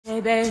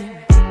baby.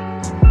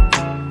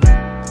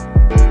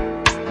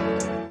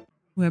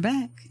 We're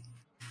back.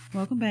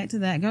 Welcome back to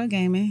That Girl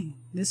Gaming.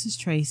 This is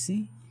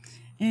Tracy,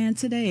 and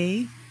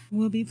today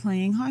we'll be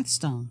playing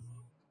Hearthstone.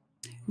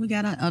 We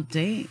got an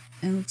update.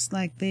 It looks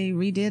like they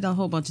redid a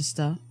whole bunch of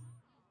stuff.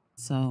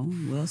 So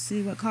we'll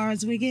see what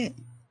cards we get.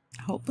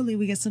 Hopefully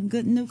we get some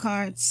good new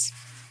cards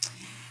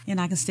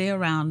and I can stay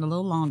around a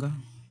little longer.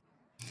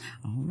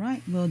 All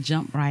right, we'll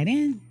jump right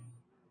in.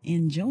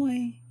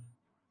 Enjoy.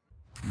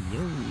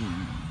 Yo,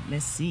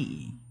 let's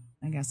see.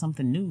 I got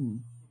something new.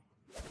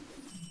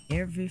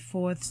 Every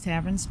fourth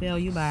tavern spell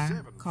you buy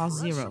costs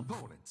 0.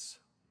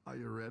 Are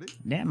you ready?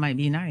 That might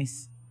be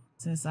nice,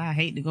 since I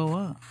hate to go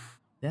up.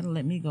 That'll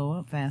let me go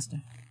up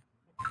faster.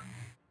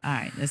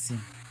 Alright, let's see.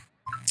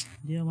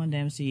 Deal 1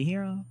 damage to your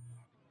hero.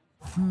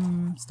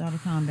 Start a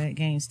combat,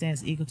 gain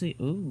stats equal to...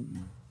 Ooh.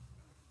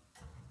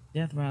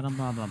 Death rattle,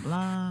 blah, blah,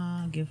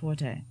 blah. Give 4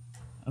 attack.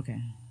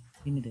 Okay,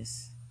 give me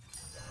this.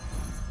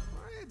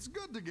 It's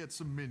good to get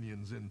some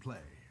minions in play.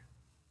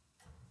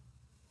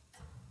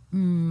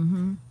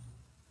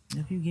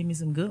 If you give me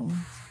some good ones.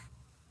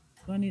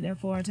 Do I need that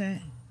 4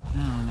 attack? I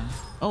don't know.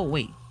 Oh,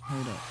 wait.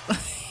 Hold up.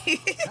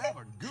 Have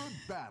a good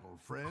battle,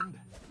 friend.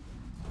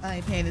 I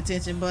ain't paying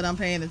attention, but I'm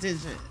paying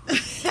attention.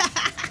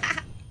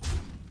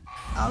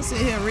 I'm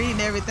sitting here reading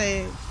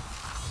everything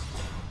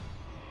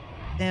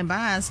and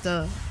buying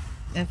stuff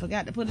and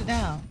forgot to put it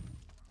down.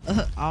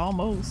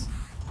 Almost.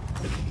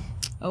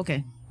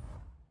 Okay.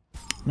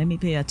 Let me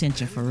pay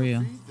attention for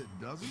real.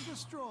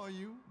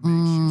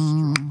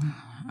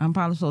 I'm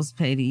probably supposed to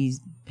play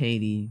these. Play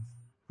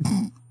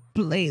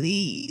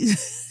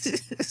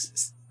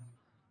these.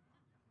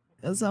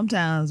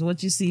 Sometimes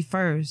what you see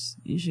first,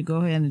 you should go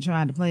ahead and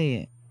try to play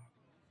it.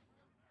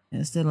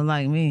 Instead of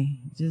like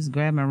me, just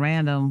grabbing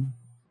random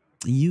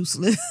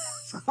useless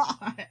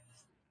cards.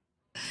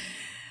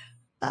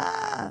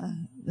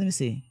 Let me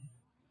see.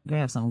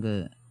 Grab something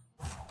good.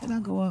 Did I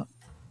go up?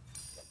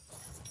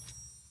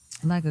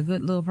 Like a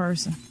good little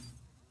person?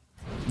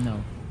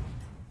 No.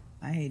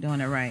 I hate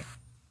doing it right.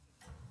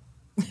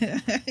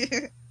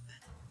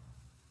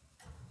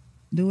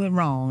 Do it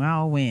wrong,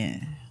 I'll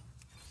win.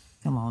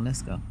 Come on,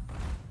 let's go.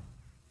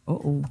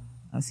 Uh-oh,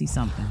 I see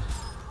something.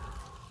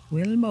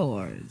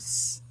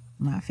 Wilmore's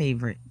my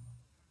favorite.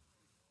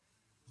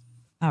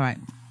 All right,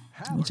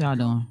 what y'all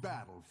doing?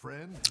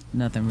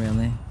 Nothing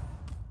really.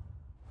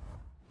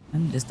 I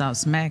need to stop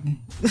smacking.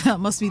 I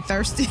must be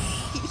thirsty.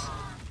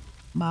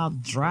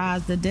 Mouth dry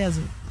as the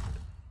desert.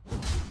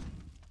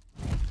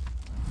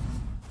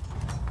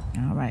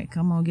 All right,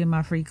 come on, get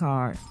my free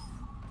card.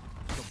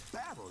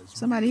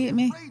 Somebody hit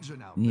me?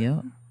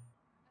 Yep.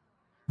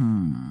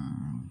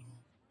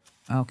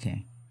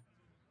 Okay.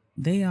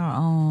 They are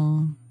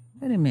on...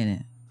 Wait a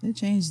minute. They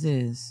changed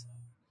this.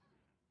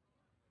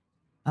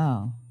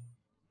 Oh.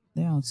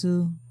 They're on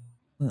 2.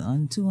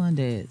 On 2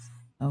 undeads.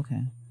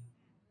 Okay.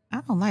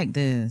 I don't like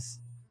this.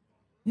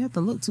 You have to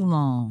look too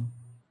long.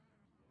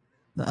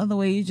 The other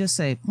way, you just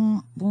say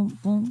boom, boom,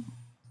 boom.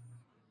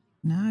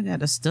 Now I got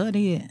to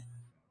study it.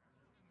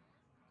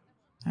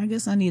 I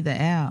guess I need the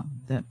app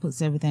that puts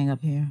everything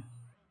up here.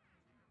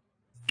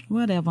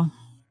 Whatever.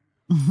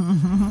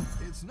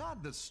 It's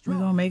not the We're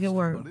gonna make it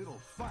work. but it'll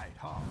fight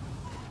hard.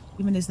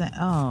 Give me this thing.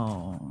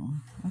 Oh,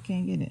 I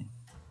can't get it.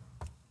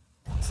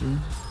 See?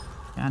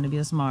 Trying to be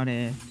a smart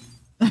ass.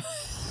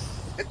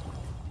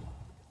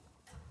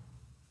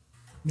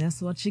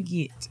 That's what you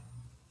get.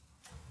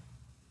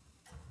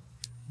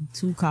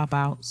 2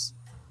 cop-outs.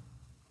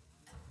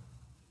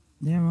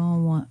 They're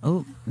on 1.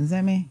 Oh, is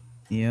that me?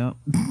 Yep.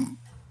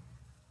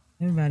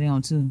 Everybody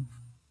on 2.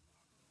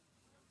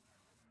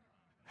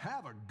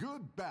 Have a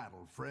good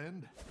battle,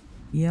 friend.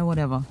 Yeah,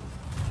 whatever.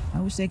 I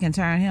wish they can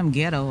turn him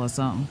ghetto or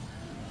something.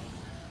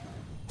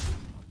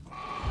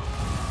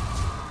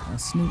 A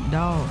Snoop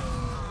Dogg.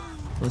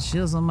 For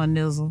shizzle my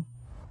nizzle.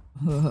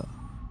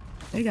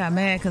 They got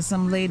mad because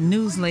some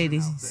news lady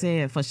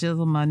said for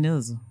shizzle my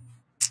nizzle.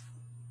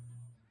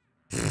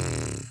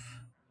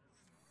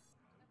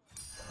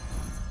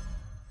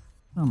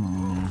 Come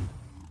on, man.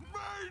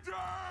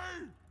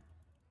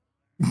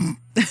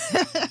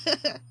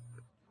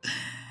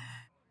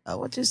 Oh,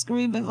 what you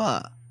screaming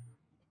for?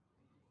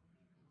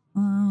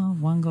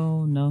 1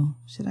 goal, no.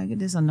 Should I get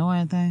this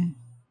annoying thing?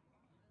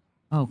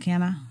 Oh,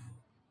 can I?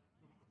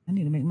 I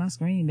need to make my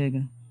screen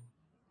bigger.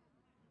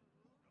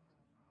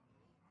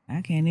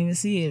 I can't even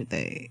see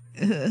everything.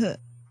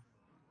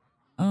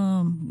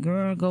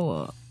 Girl, go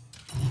up.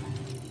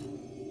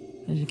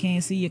 Cause you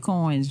can't see your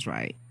coins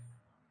right.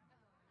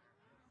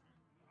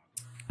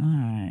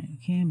 Alright,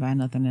 can't buy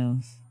nothing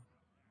else.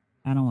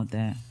 I don't want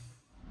that.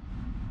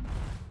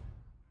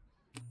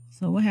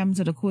 So what happened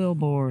to the quill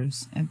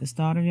boars? At the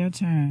start of your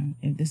turn,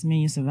 if this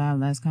minion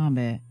survived last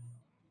combat,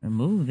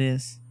 remove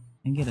this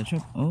and get a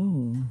triple.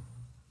 Oh.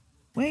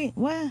 Wait,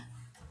 what?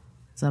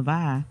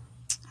 Survive?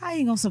 How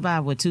you gonna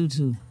survive with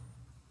 2/2?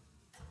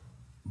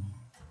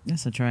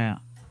 That's a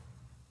trap.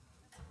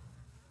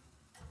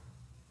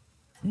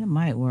 It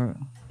might work.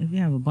 If you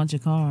have a bunch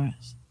of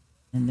cards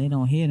and they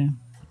don't hit him,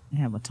 they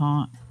have a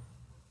taunt.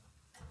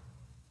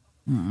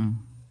 I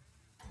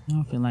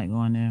don't feel like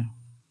going there.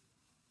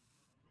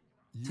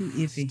 Too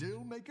iffy.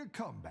 Still make a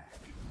comeback.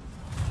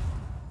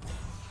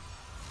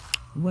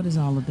 What is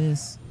all of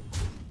this?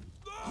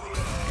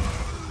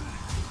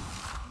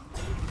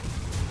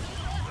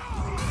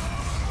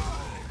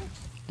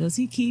 Does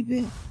he keep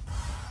it?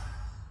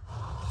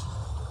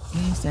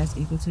 Game stats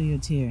equal to your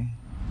tier.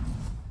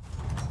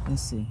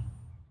 Let's see.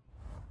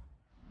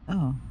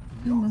 Oh,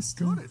 he must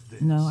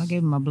have. No, I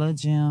gave him a blood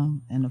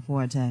gem and a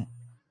 4 attack.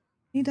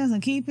 He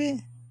doesn't keep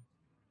it?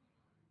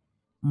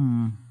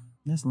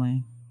 That's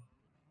lame.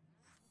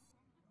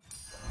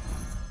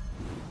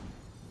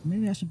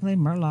 Maybe I should play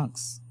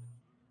Murlocs.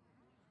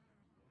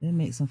 They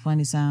make some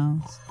funny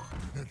sounds.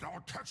 And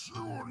I'll catch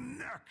you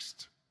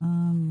next.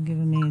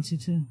 Giving me a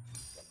 2-2.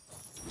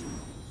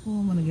 Who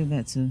I'm gonna give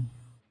that to?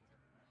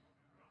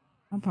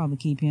 I'll probably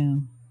keep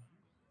him.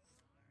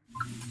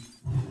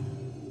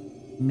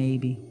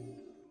 Maybe.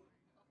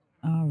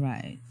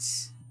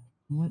 Alright.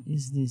 What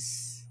is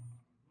this?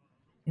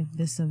 If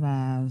this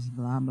survives,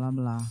 blah blah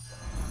blah.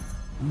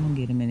 I'm gonna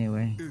get him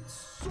anyway.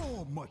 It's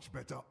so much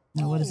better.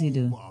 Now what does he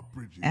do?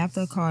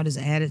 After a card is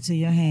added to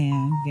your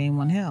hand, gain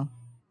 1 health.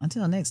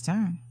 Until next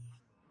turn.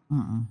 He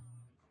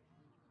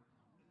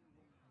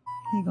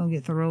gonna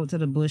get thrown to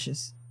the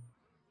bushes.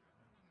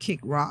 Kick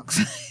rocks.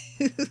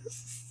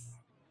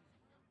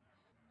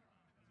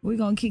 We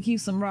gonna kick you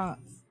some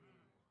rocks.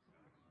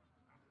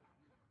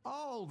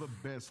 All the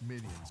best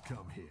minions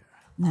come here.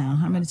 Now,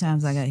 how many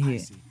times I got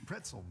hit?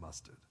 Pretzel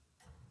mustard.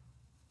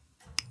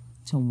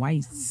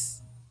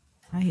 Twice.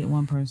 I hit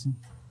one person.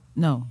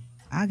 No,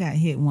 I got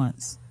hit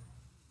once.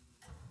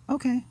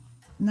 Okay,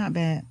 not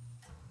bad.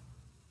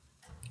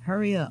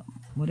 Hurry up,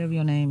 whatever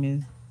your name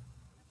is.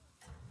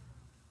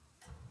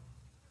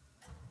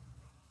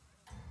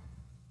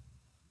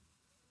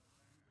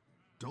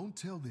 Don't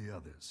tell the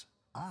others.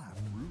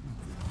 I'm rooting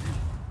for you.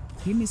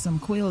 Give me some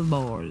quill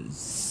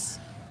boars.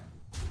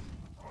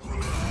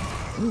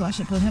 Ooh, I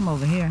should put him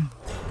over here.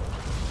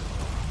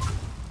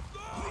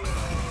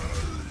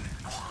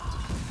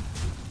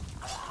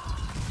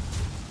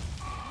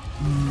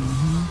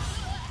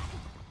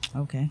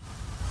 Okay.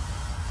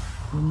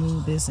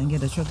 Remove this and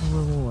get a triple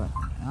reward.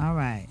 All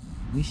right,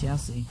 we shall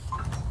see.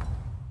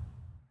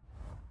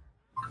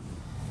 Oh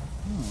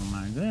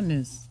my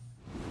goodness.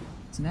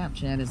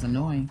 Snapchat is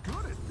annoying.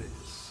 Good at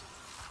this.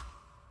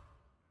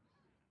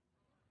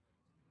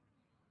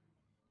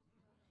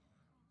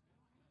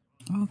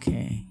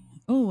 Okay.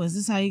 Oh, is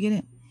this how you get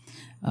it?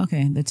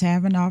 Okay. The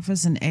tavern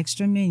offers an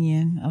extra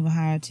minion of a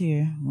higher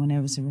tier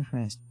whenever it's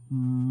refreshed.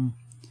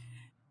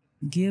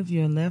 Give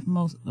your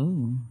leftmost.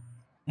 Ooh.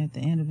 At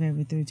the end of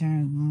every 3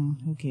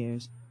 turns. Who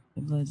cares?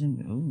 The blood gem.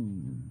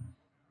 Ooh.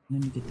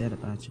 Let me get that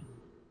about you.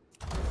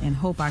 And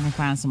hope I can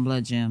find some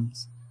blood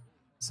gems.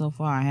 So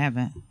far, I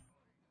haven't.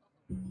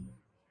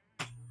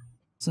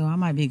 So I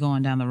might be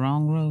going down the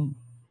wrong road.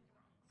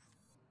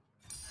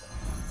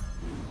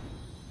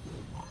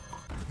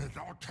 And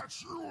I'll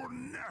catch you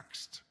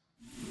next.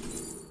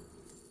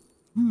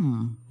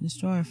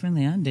 Destroy a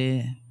friendly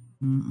undead.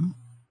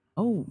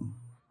 Oh,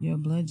 your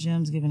blood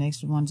gems give an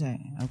extra 1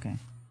 attack. Okay.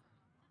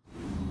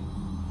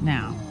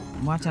 Now,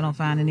 watch I don't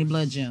find any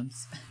blood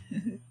gems.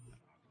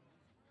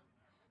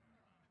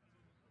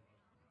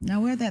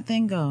 Now, where'd that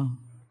thing go?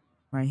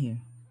 Right here.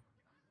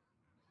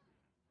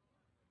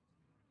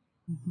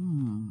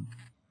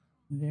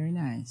 Very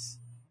nice.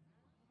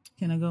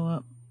 Can I go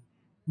up?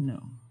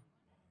 No.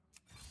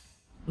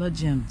 Blood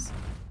gems.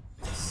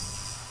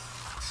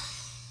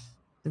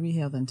 3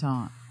 health and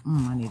taunt.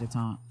 I need a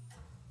taunt.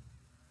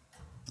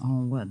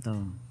 On what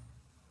though?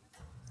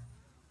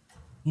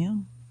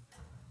 Him?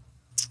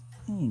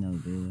 He ain't no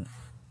good.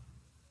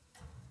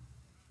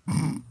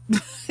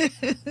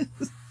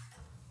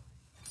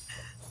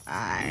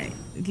 Alright.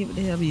 Give it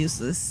the hell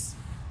useless.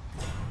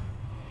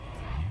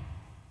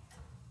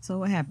 So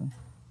what happened?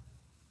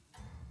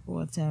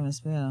 4 tavern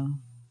spell.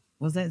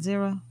 Was that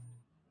 0?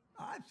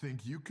 I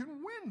think you can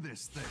win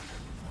this thing.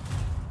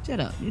 Shut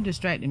up. You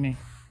distracted me.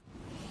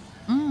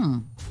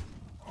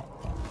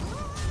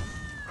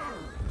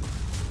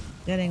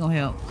 That ain't gonna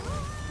help.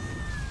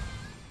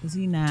 Is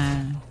he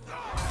 9?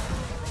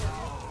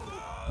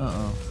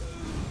 Uh-oh.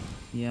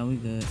 Yeah, we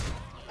good.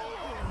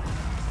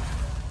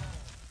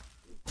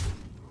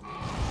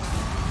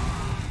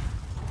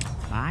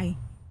 Bye.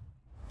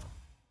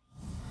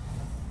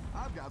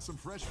 I've got some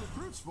fresh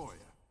recruits for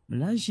you.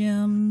 Blood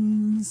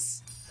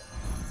gems.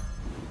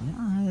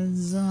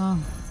 Yes.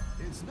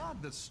 It's not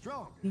the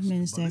strongest. Give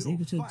minion stats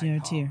equal to their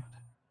tier.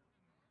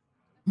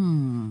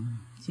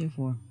 Tier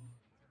 4.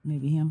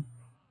 Maybe him.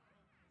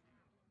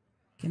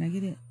 Can I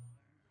get it?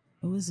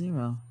 Oh, it's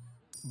 0.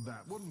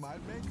 That one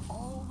might make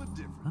all the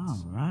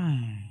difference.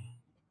 Alright.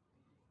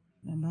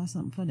 Can I buy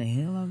something for the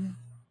hell of it?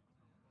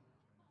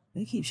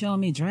 They keep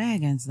showing me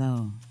dragons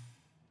though.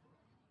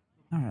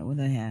 Alright, what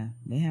do they have?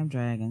 They have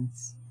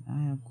dragons. I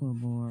have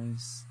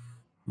quillboars.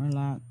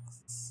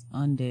 Murlocs.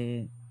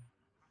 Undead.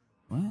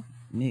 What?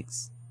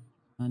 Mixed.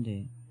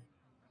 Undead.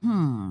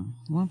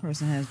 One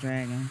person has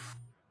dragons.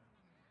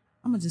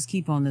 I'm gonna just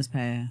keep on this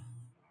path.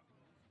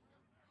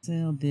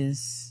 Sell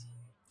this.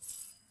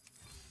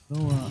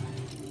 Go up.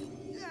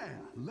 Yeah,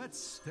 let's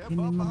step Give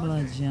me up my our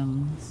blood game.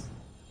 gems.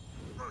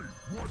 Hey,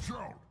 watch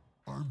out!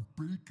 I'm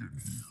baking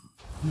here.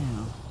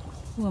 Now,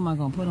 who am I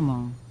gonna put them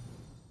on?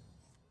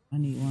 I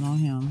need one on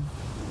him.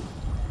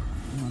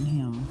 One on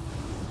him.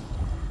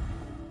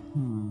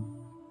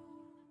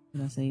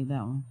 Did I save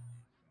that one?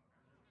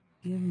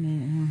 Give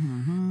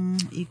me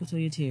equal to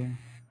your tier.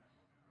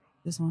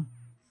 This one.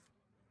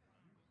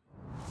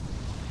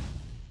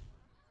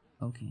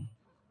 Okay.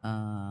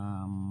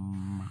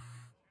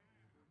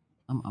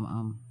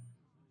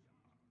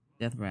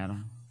 Death rattle.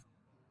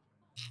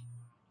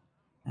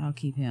 I'll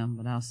keep him,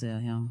 but I'll sell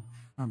him.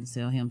 Probably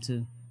sell him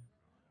too.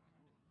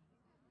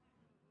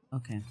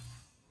 Okay.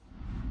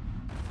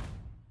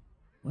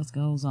 What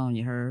goes on,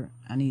 you heard?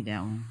 I need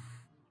that one.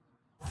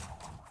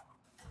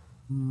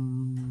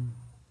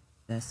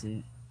 That's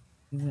it.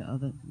 Give it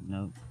other.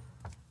 Nope.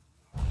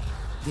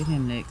 Get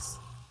him next.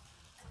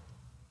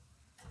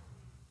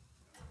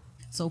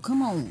 So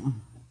come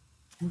on.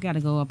 We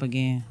gotta go up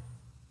again.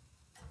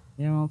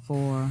 They're on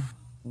 4,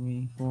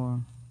 3, 4,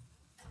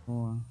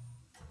 4.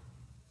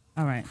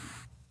 Alright.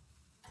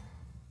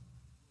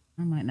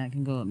 I might not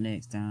can go up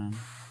next time.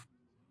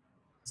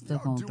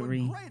 Stuck on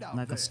 3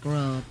 like a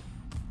scrub.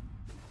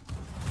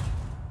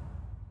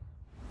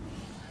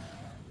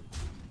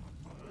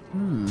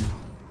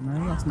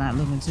 Well, that's not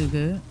looking too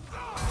good.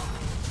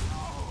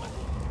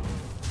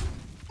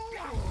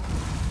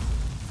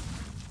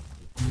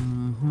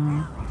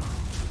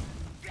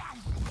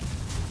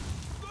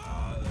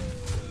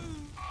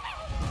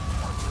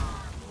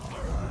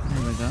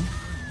 There we go.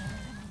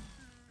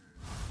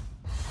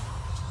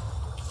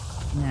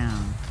 Now,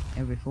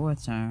 every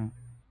 4th turn.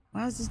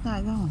 Why is this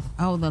not going?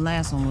 Oh, the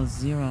last one was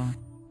 0.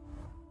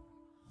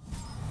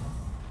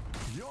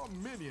 Your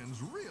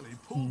minions really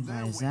pulled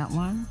their There's weight. that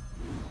one.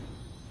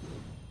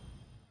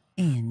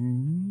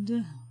 And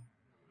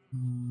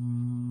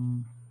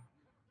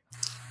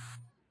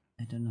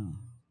I don't know.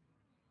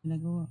 Can I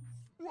go up?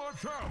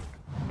 Watch out!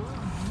 I'm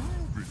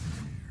moving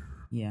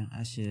here. Yeah,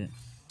 I should.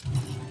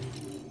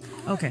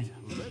 Okay.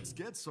 Let's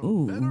get some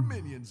Ooh. better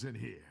minions in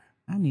here.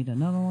 I need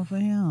another one for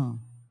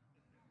him.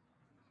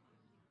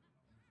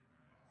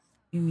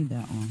 Give me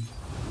that one.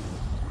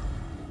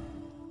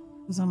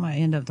 Because I might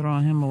end up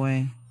throwing him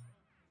away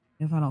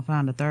if I don't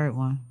find a 3rd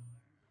one.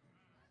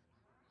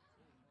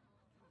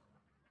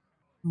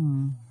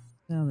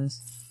 Sell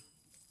this.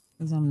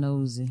 Because I'm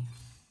nosy.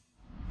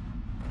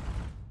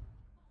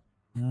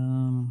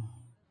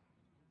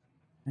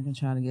 I can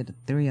try to get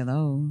 3 of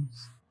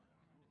those.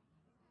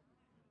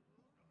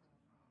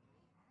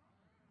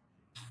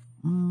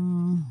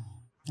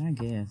 I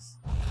guess.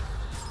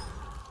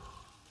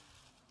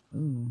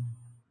 Ooh,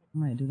 I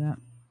might do that.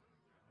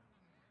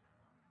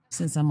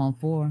 Since I'm on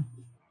 4,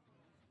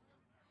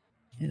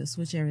 it'll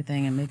switch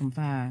everything and make them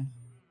 5.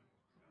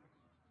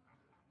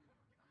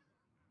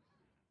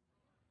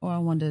 Or I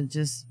want to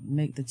just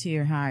make the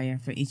tier higher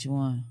for each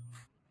one.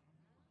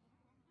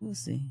 We'll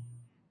see.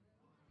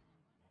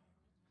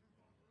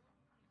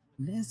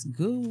 Let's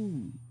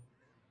go.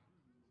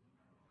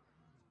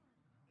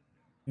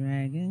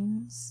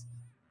 Dragons.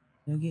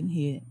 They're getting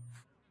hit.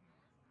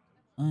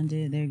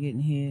 Undead, they're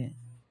getting hit.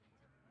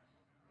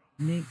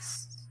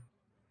 Mixed.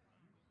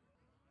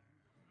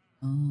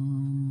 Y'all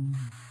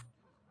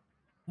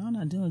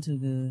not doing too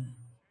good.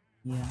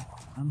 Yeah,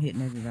 I'm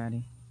hitting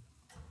everybody.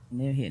 And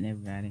they're hitting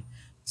everybody.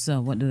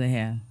 So what do they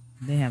have?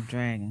 They have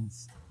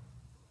dragons.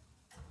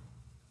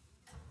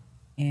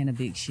 And a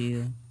big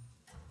shield.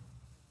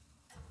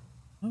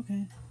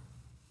 Okay.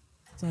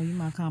 So you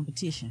my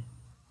competition.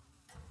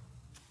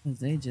 Because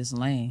they just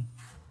lame.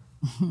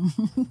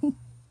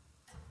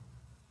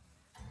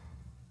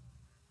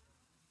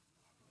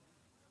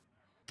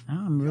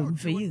 I'm rooting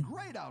for you.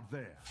 Great out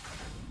there.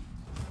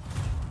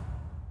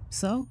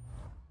 So?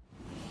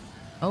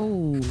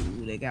 Oh,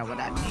 they got what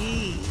I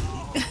need.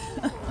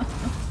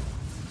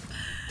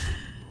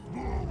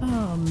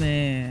 Oh,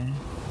 man.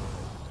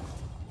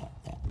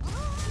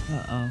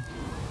 Uh-oh.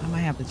 I might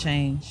have to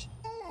change.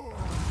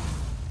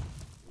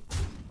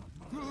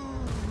 Because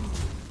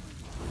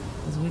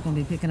we're going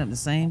to be picking up the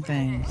same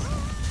things.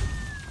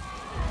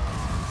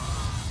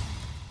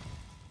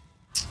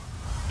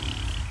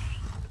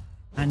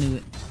 I knew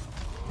it.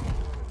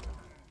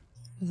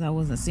 Because I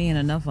wasn't seeing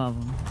enough of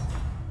them.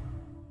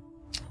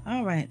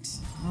 Alright.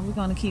 Well, we're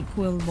going to keep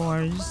quill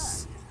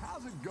bars.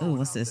 Ooh,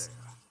 what's this?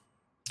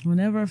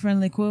 Whenever a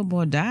friendly quill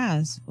board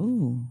dies,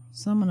 ooh,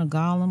 summon a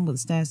golem with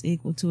stats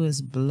equal to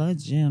its blood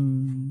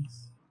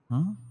gems.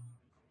 Huh?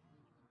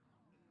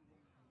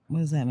 What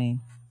does that mean?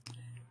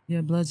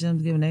 Your blood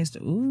gems give an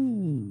extra.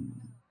 Ooh.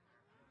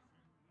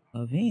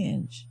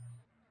 Avenge.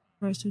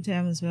 First 2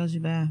 tavern spells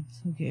you buy.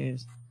 Who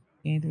cares?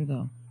 Game 3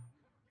 go.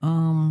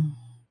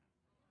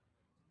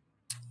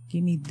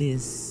 Give me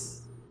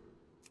this.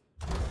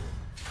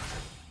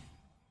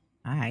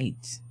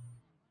 Alright.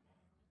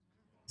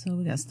 So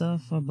we got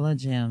stuff for blood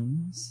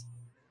gems.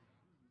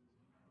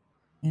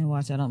 And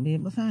watch, I don't be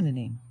able to find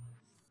any.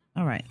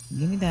 Alright,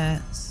 give me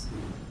that.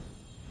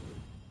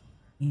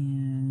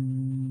 And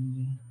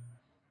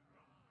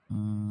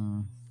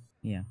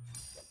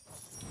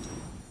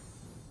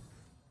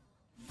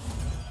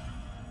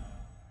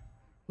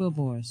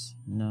Quillboars.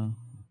 No.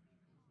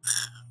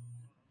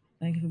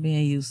 Thank you for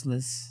being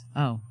useless.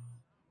 Oh.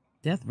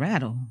 Death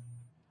Rattle.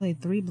 Play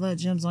 3 blood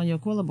gems on your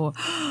Quillboar.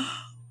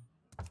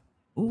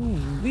 Ooh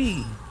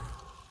wee.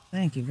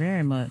 Thank you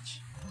very much.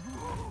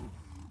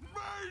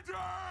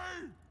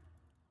 Mayday!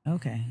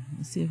 Okay,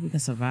 let's see if we can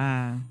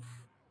survive.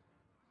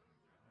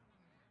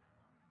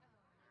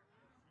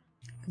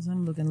 Because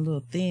I'm looking a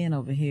little thin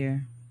over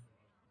here.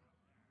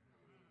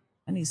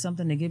 I need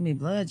something to give me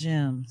blood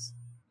gems.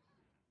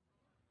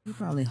 You're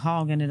probably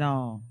hogging it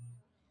all.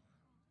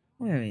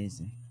 Where is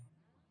he?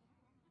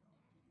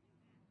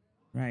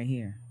 Right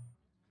here.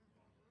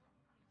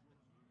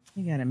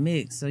 He got a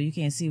mix, so you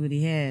can't see what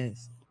he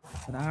has.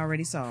 But I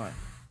already saw it.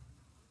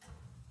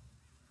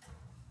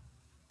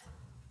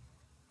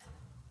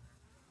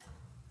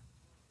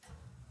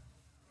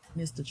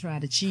 Mr. Try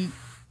to cheat.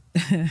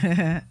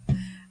 I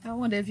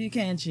wonder if you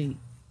can cheat.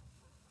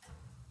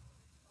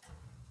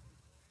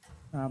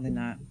 Probably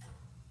not.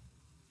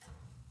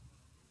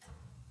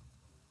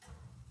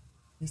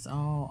 It's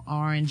all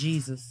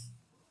RNGesus.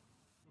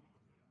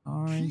 Keep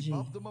up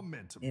RNG. the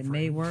momentum, It friend.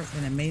 may work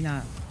and it may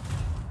not.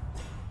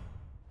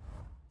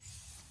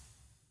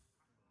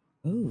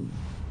 Ooh,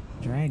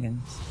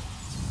 dragons.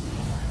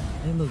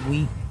 They look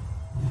weak.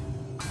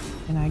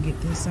 Can I get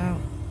this out?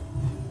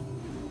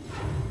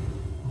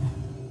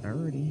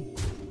 30.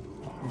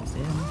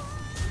 37.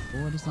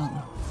 40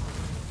 something.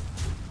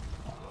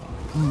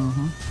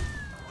 Mm-hmm.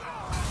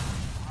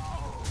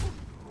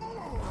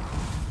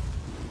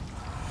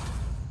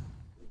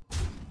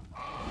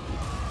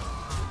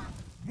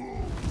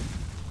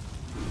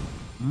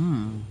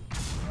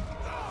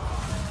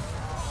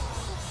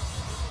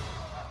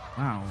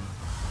 Wow.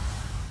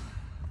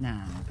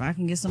 Now, if I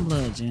can get some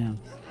blood gems,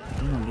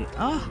 we're gonna get.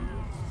 Oh!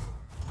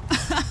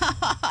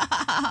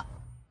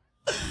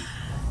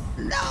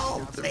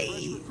 No,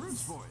 please.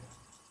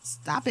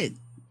 Stop it.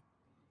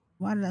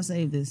 Why did I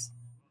save this?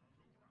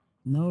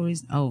 No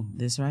reason. Oh,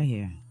 this right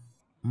here.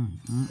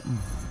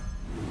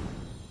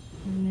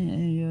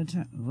 Your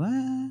turn.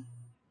 What?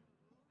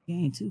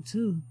 Gain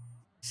 2/2.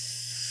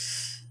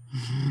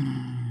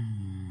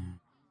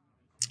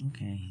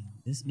 Okay,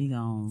 this be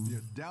gone. You're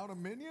down a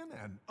minion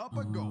and up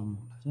a gold.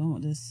 Do I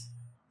want this?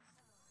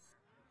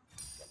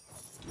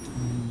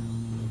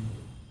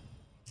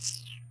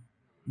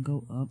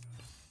 Go up.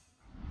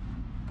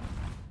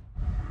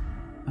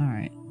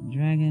 Alright,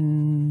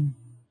 dragon.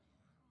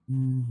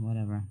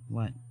 Whatever.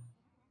 What?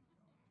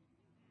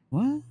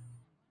 What?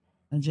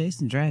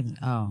 Adjacent dragon.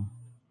 Oh.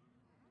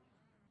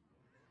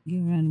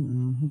 Give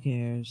random. Who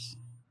cares?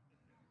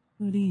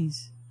 Who are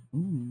these?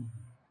 Ooh.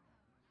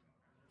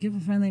 Give a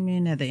friendly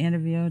minion at the end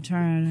of your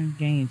turn.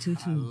 Gain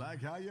 2/2.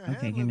 Like how you're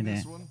Okay, give me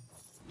that. one.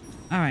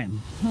 Alright,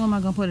 who am I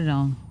gonna put it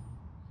on?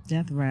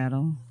 Death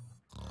Rattle.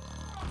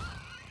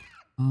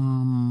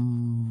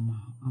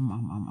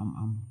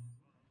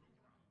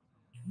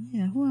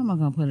 Yeah, who am I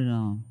gonna put it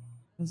on?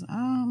 Cause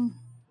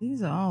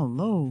these are all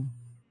low.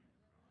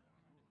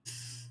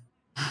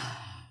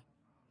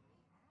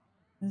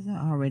 These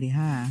are already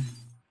high.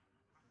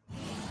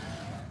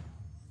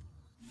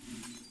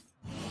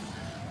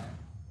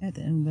 At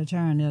the end of the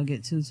turn, they'll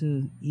get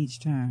 2/2 each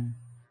turn.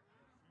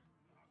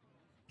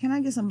 Can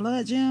I get some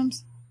blood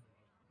gems?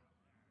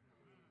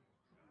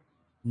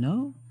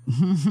 No?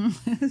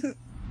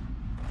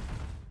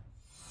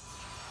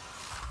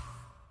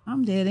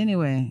 I'm dead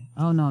anyway.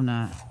 Oh, no, I'm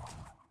not.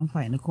 I'm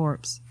fighting a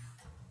corpse.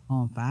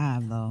 On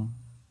 5, though.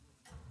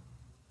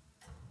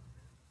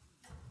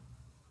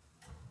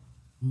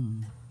 I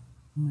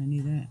might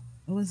need that.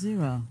 Oh, it's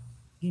 0.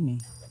 Gimme.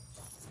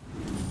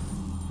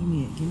 Give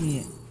me it. Give me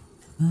it.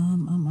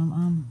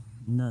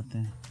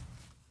 Nothing.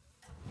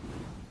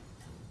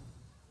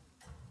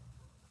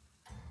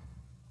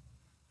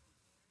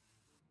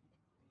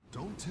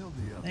 Don't tell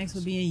the others. Thanks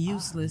for being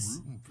useless.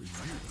 I'm rooting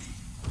for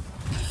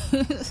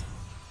you.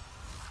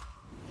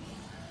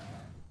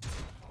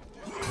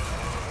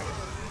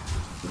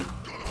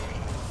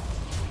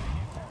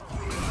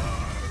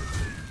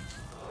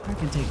 I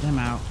can take them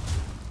out.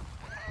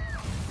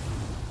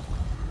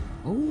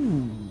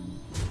 Ooh.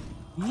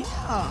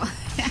 Yeah.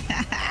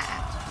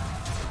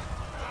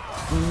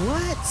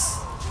 What?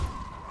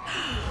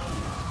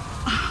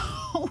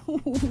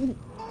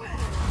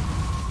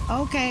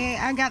 Okay,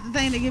 I got the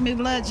thing to give me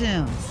blood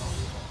gems.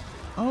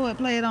 Oh, it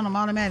played on them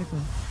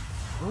automatically.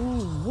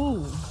 Ooh,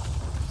 woo.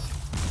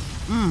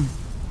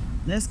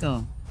 Let's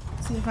go.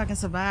 See if I can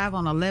survive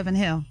on 11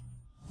 health.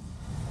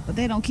 But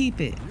they don't keep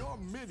it. Your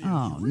minions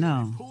Oh, really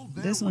no. pulled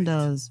their This one weight.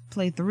 does.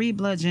 Play 3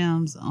 blood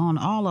gems on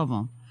all of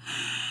them.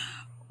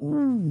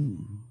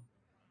 Ooh.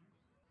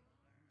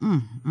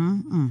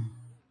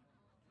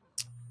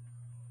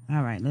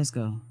 All right, let's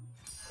go.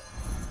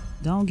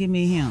 Don't give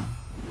me him.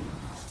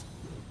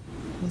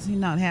 Does he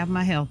not have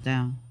my health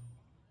down?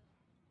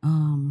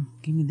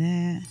 Give me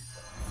that.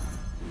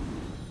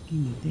 Give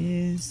me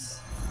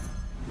this.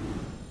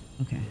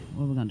 Okay,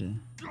 what we're gonna do?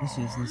 Let's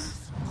use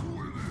this.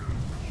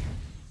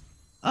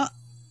 Oh,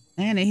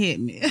 and it hit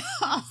me.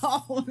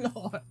 Oh,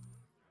 Lord.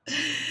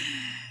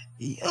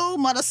 You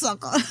mother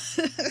sucker.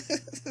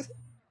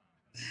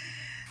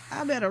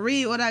 I better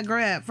read what I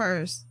grabbed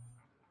first.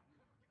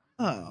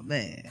 Oh,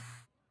 man.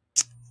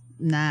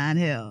 9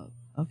 health.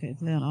 Okay,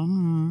 play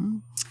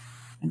on.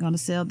 I'm gonna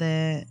sell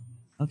that.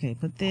 Okay,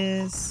 put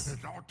this.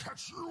 And I'll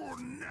catch you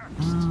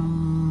next.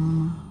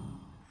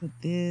 Put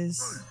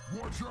this.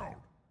 Hey, watch out.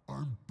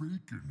 I'm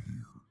baking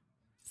here.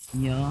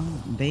 Yeah,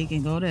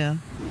 bacon, go there.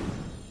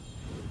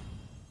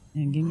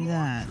 And give me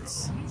that.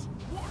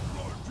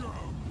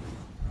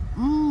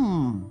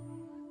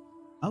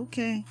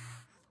 Okay.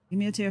 Give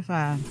me a tier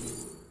 5.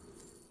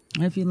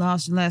 If you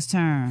lost your last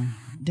turn.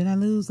 Did I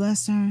lose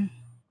last turn?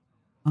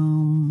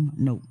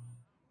 Nope.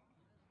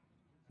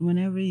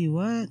 Whenever you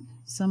what?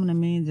 Summon a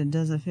minion that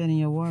doesn't fit in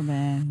your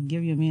warband.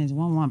 Give your minions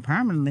 1/1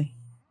 permanently.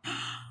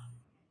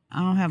 I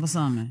don't have a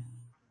summon.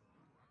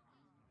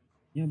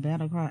 Your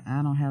battle cry?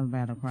 I don't have a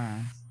battle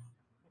cries.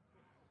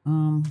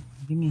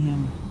 Give me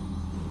him.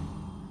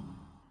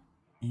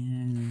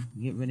 And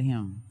get rid of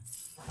him.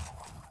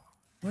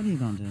 What are you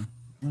gonna do?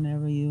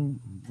 Whenever you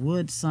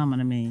would summon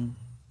a minion.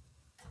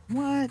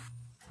 What?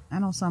 I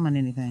don't summon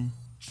anything.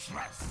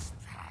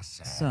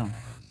 So.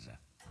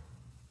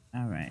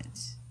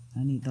 Alright.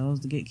 I need those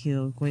to get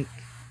killed quick.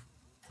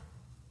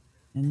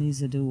 And these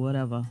to do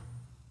whatever.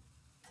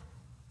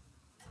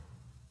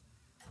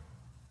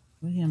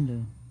 What him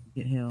do?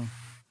 Get healed.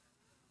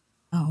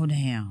 Oh,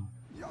 damn.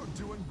 You're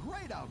doing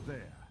great out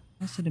there.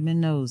 I should have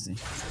been nosy.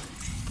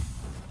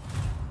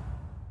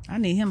 I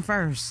need him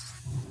first.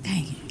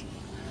 Dang it.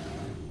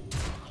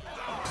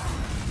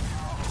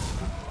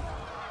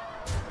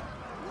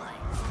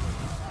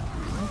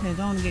 Okay,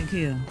 go on and get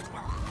killed.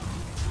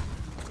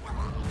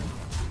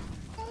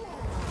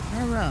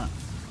 Hurry up.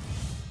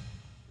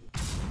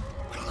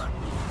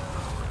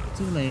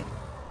 Too late.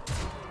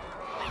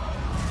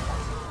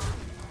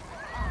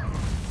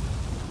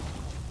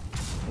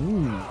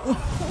 Ooh.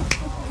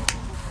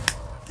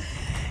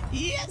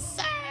 Yes,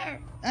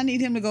 sir. I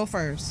need him to go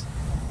first.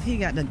 He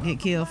got to get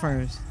killed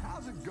first.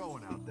 How's it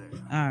going out there?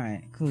 All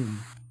right, cool.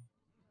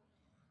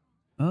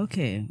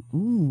 Okay.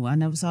 Ooh, I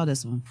never saw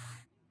this one.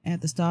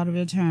 At the start of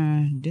your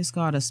turn,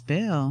 discard a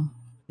spell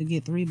to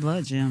get 3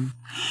 blood gems.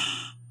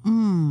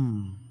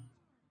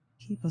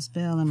 Keep a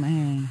spell in my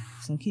hand.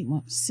 So keep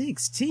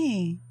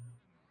 16.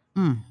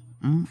 Who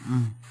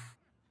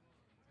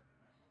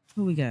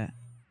we got?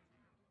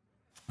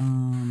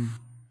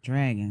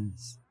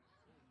 Dragons.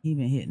 He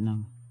been hitting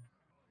them.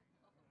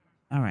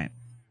 All right.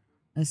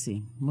 Let's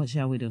see. What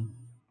shall we do?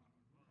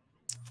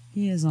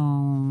 He is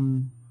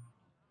on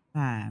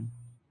 5.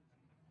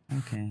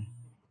 Okay.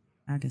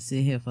 I can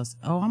sit here for...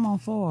 Oh, I'm on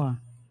 4.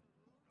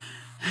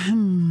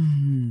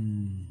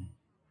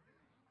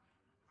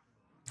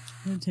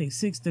 It'll take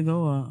 6 to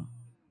go up.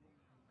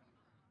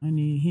 I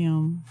need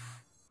him.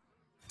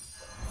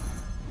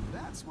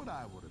 That's what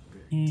I would have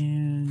picked.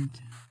 And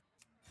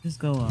just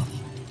go up.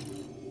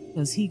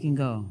 Because he can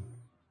go.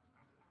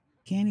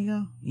 Can he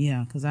go?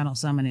 Yeah, because I don't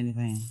summon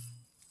anything.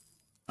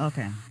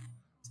 Okay.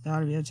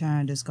 Start of your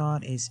turn,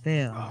 discard a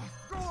spell.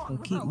 So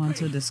keep 1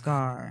 to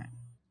discard.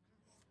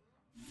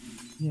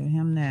 Give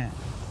him that.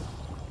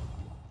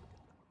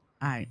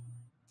 Alright.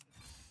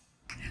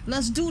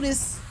 Let's do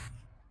this.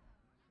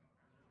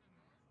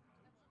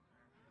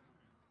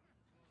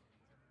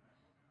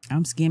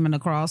 I'm skimming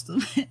across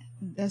them.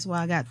 That's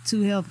why I got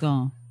 2 health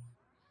gone.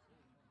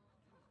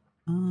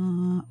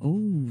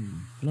 Ooh.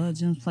 Blood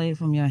gems played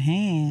from your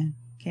hand.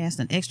 Cast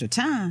an extra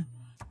time.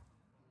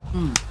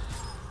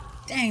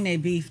 Dang, they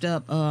beefed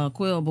up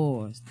quill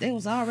boars. They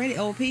was already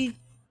OP.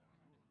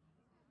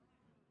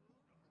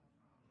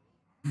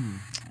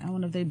 I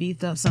wonder if they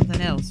beefed up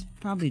something else.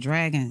 Probably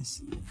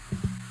dragons.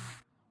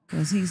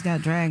 Because he's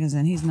got dragons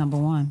and he's number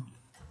 1.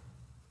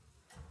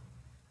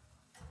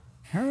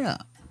 Hurry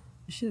up.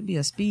 There should be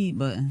a speed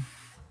button.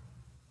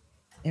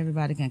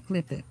 Everybody can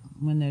clip it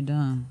when they're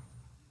done.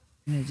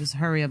 Yeah, just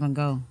hurry up and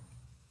go.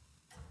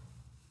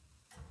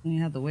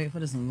 You have to wait for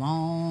this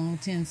long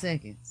 10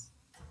 seconds.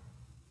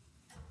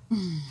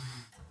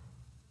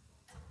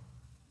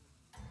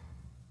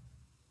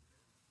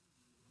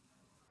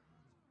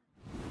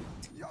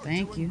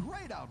 Thank you.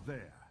 Great out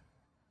there.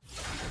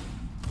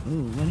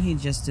 Ooh, what did he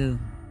just do?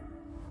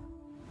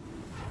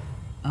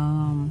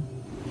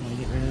 Gotta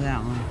get rid of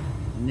that one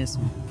and this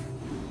one.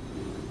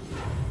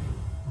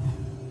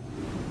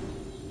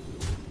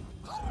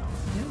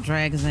 Your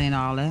dragons ain't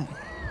all that.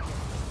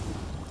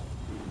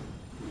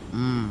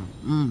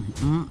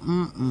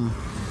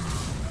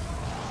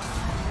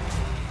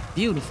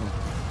 Beautiful.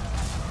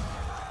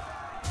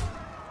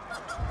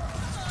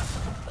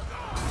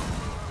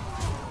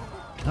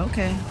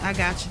 Okay, I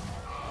got you.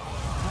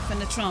 I'm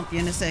finna trump you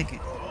in a second.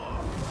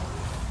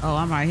 Oh,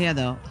 I'm right here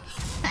though.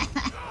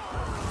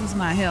 Here's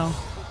my health.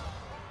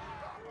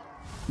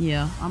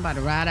 Yeah, I'm about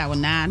to ride out with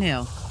 9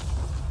 health.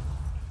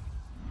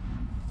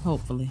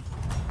 Hopefully.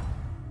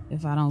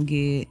 If I don't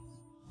get...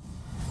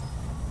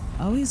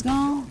 Oh, he's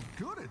gone?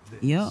 Good at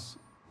this. Yep.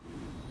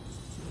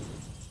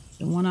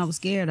 The one I was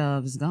scared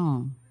of is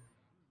gone.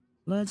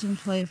 Blood gems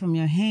played from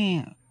your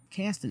hand.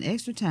 Cast an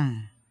extra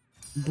time.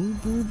 Boo,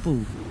 boo,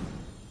 boo.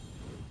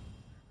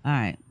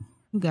 Alright.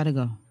 Who gotta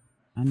go?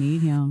 I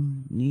need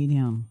him. Need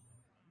him.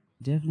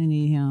 Definitely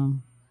need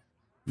him.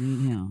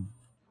 Need him.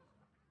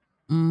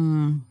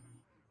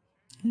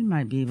 He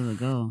might be able to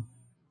go.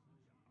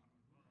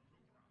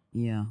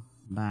 Yeah.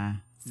 Bye.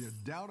 You're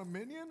down a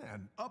minion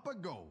and up a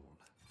gold.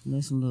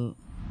 Let's look.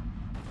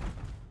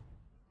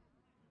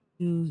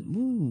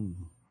 Ooh.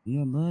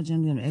 Your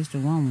bludgeon get an extra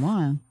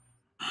 1/1.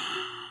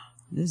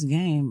 This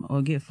game,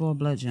 or get 4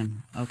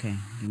 bludgeon. Okay,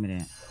 give me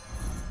that.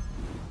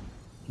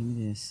 Give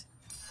me this.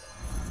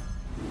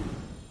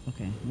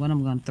 Okay, what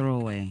I'm gonna throw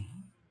away.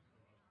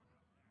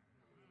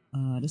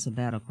 This is a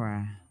battle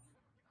cry.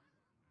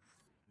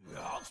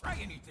 I'll try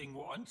anything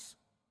once.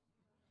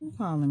 Who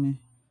calling me?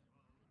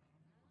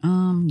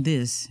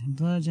 This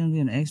bludgeon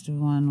get an extra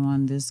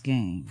 1/1 this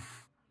game.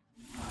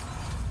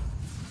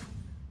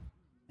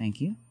 Thank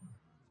you.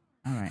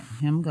 All right,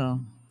 him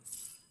go.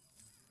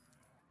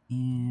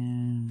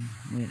 And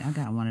wait, I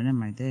got one of them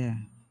right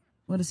there.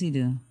 What does he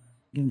do?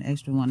 Give an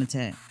extra 1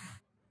 attack.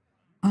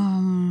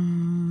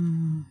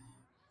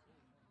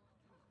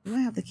 Do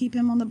I have to keep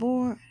him on the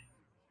board?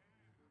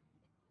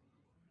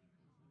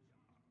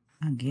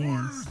 I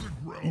guess.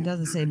 It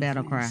doesn't say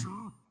battle cry. So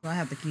I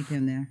have to keep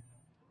him there.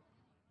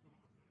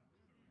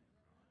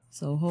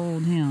 So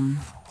hold him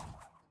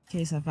in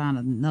case I find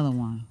another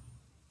one.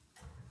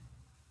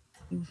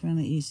 Super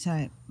friendly each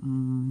type.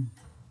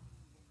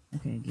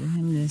 Okay, give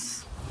him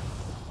this.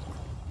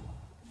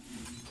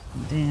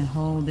 And then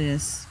hold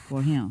this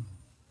for him.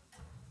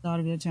 Start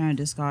of your turn,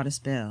 discard a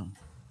spell.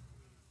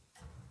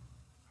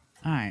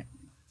 Alright,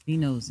 be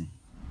nosy.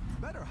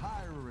 Better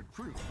hire a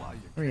recruit while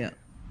you Hurry up.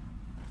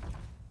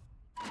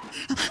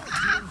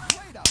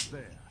 Great out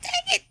there.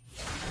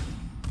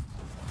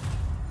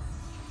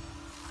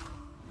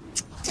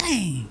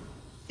 Dang!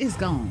 It's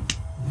gone.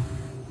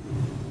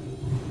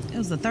 It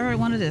was the third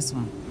one of this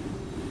one.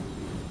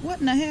 What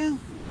in the hell?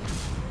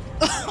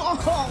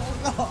 Oh,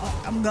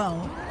 Lord, I'm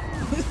gone.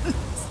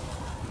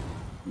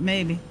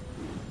 Maybe.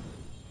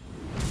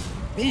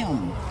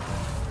 Bam.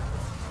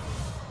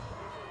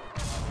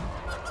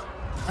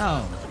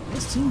 Oh,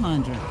 it's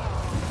 200.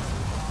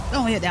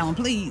 Don't hit that one,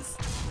 please.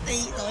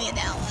 Please don't hit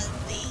that one,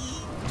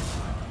 please.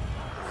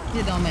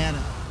 It don't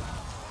matter.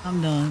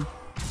 I'm done.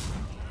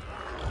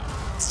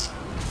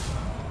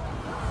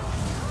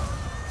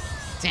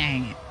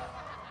 Dang it.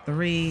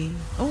 3.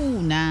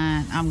 Oh,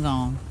 9. I'm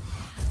gone.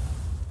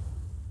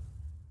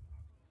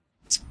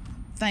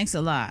 Thanks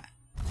a lot.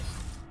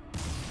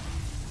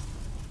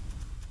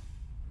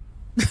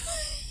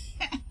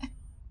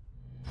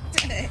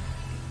 Damn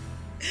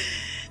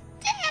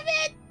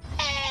it.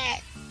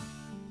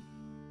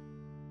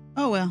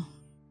 Oh well.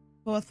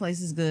 4th place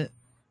is good.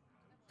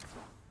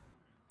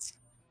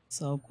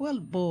 So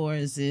Quilt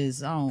Boards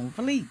is on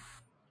fleek.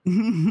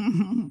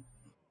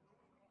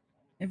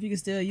 If you can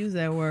still use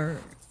that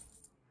word.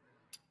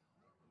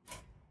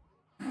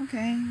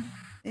 Okay.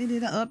 They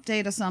did an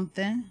update or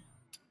something.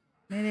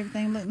 Made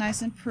everything look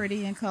nice and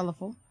pretty and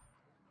colorful.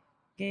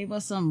 Gave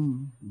us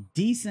some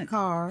decent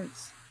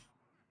cards.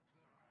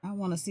 I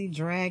want to see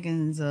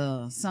dragons,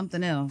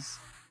 something else.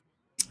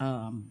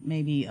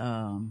 Maybe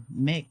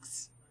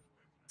mechs.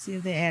 See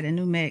if they added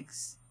new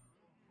mechs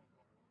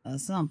or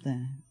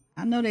something.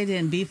 I know they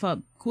didn't beef up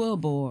Quill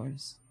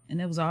Boards, and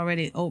it was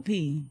already OP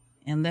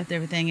and left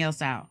everything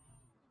else out.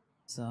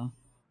 So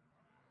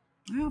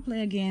I'll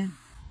play again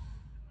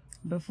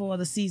before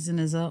the season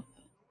is up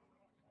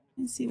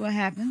and see what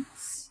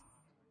happens.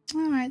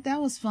 All right, that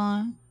was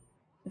fun.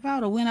 If I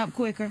would have went up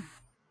quicker,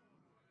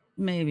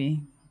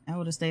 maybe I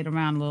would have stayed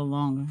around a little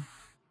longer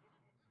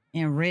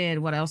and read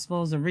what I was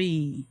supposed to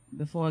read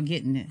before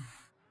getting it.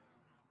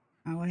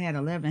 I would have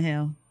had 11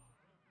 health.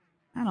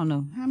 I don't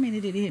know. How many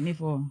did he hit me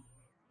for?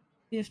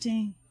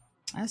 15?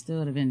 I still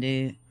would have been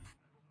dead.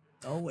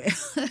 Oh well.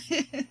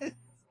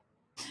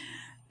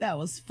 That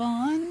was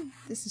fun.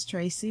 This is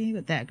Tracy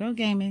with That Girl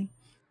Gaming.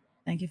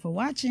 Thank you for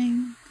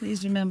watching.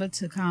 Please remember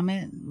to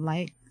comment,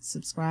 like,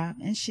 subscribe,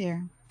 and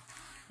share,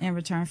 and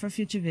return for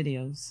future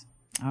videos.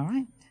 All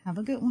right. Have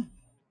a good one.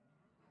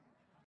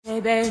 Hey,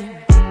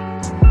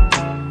 babe.